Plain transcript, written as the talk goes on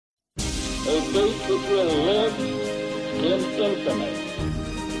a fate which will live in infamy.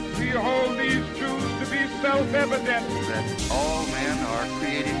 We hold these truths to be self-evident, that all men are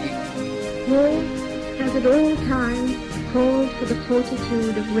created equal. War has at all times called for the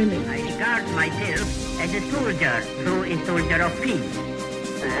fortitude of women. I regard myself as a soldier, though a soldier of peace.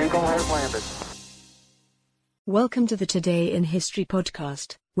 The Eagle has landed. Welcome to the Today in History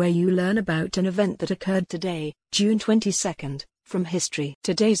podcast, where you learn about an event that occurred today, June 22nd, from history.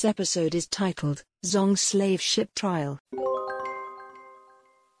 Today's episode is titled, Zong Slave Ship Trial.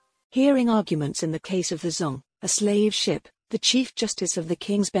 Hearing arguments in the case of the Zong, a slave ship, the Chief Justice of the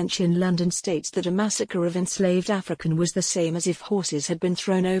King's Bench in London states that a massacre of enslaved African was the same as if horses had been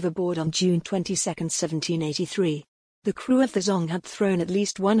thrown overboard on June 22, 1783. The crew of the Zong had thrown at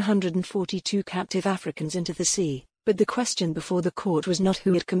least 142 captive Africans into the sea, but the question before the court was not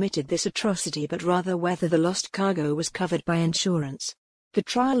who had committed this atrocity but rather whether the lost cargo was covered by insurance. The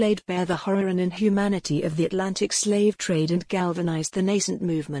trial laid bare the horror and inhumanity of the Atlantic slave trade and galvanized the nascent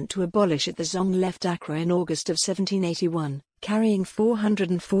movement to abolish it. The Zong left Accra in August of 1781, carrying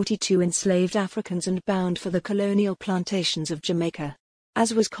 442 enslaved Africans and bound for the colonial plantations of Jamaica.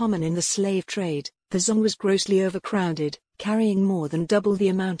 As was common in the slave trade, the Zong was grossly overcrowded, carrying more than double the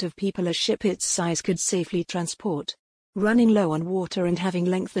amount of people a ship its size could safely transport. Running low on water and having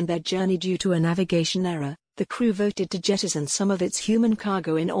lengthened their journey due to a navigation error, the crew voted to jettison some of its human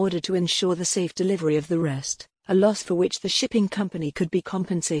cargo in order to ensure the safe delivery of the rest, a loss for which the shipping company could be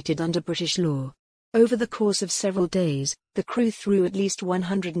compensated under British law. Over the course of several days, the crew threw at least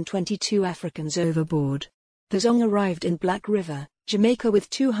 122 Africans overboard. The Zong arrived in Black River, Jamaica with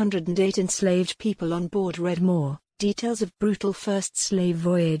 208 enslaved people on board. Read more. Details of brutal first slave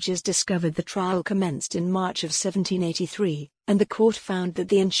voyages discovered. The trial commenced in March of 1783, and the court found that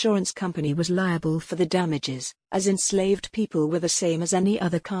the insurance company was liable for the damages, as enslaved people were the same as any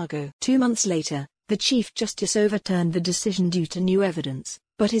other cargo. 2 months later, the Chief Justice overturned the decision due to new evidence,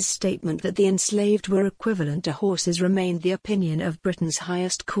 but his statement that the enslaved were equivalent to horses remained the opinion of Britain's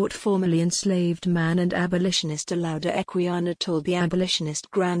highest court. Formerly enslaved man and abolitionist Olaudah Equiano told the abolitionist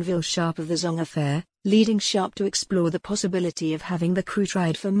Granville Sharp of the Zong affair, leading Sharp to explore the possibility of having the crew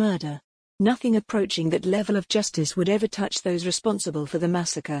tried for murder. Nothing approaching that level of justice would ever touch those responsible for the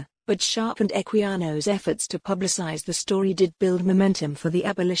massacre, but Sharp and Equiano's efforts to publicize the story did build momentum for the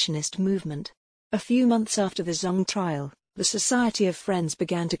abolitionist movement. A few months after the Zong trial, the Society of Friends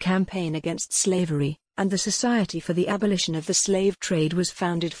began to campaign against slavery, and the Society for the Abolition of the Slave Trade was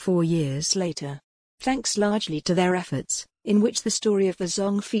founded 4 years later. Thanks largely to their efforts, in which the story of the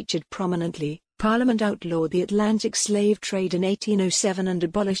Zong featured prominently, Parliament outlawed the Atlantic slave trade in 1807 and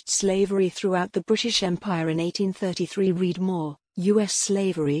abolished slavery throughout the British Empire in 1833. Read more. U.S.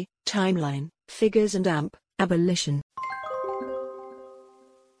 Slavery, Timeline, Figures and AMP, Abolition.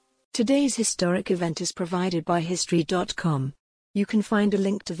 Today's historic event is provided by History.com. You can find a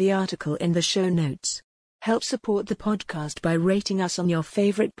link to the article in the show notes. Help support the podcast by rating us on your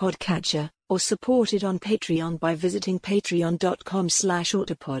favorite podcatcher, or support it on Patreon by visiting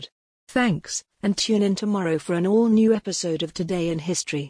patreon.com/autopod. Thanks, and tune in tomorrow for an all-new episode of Today in History.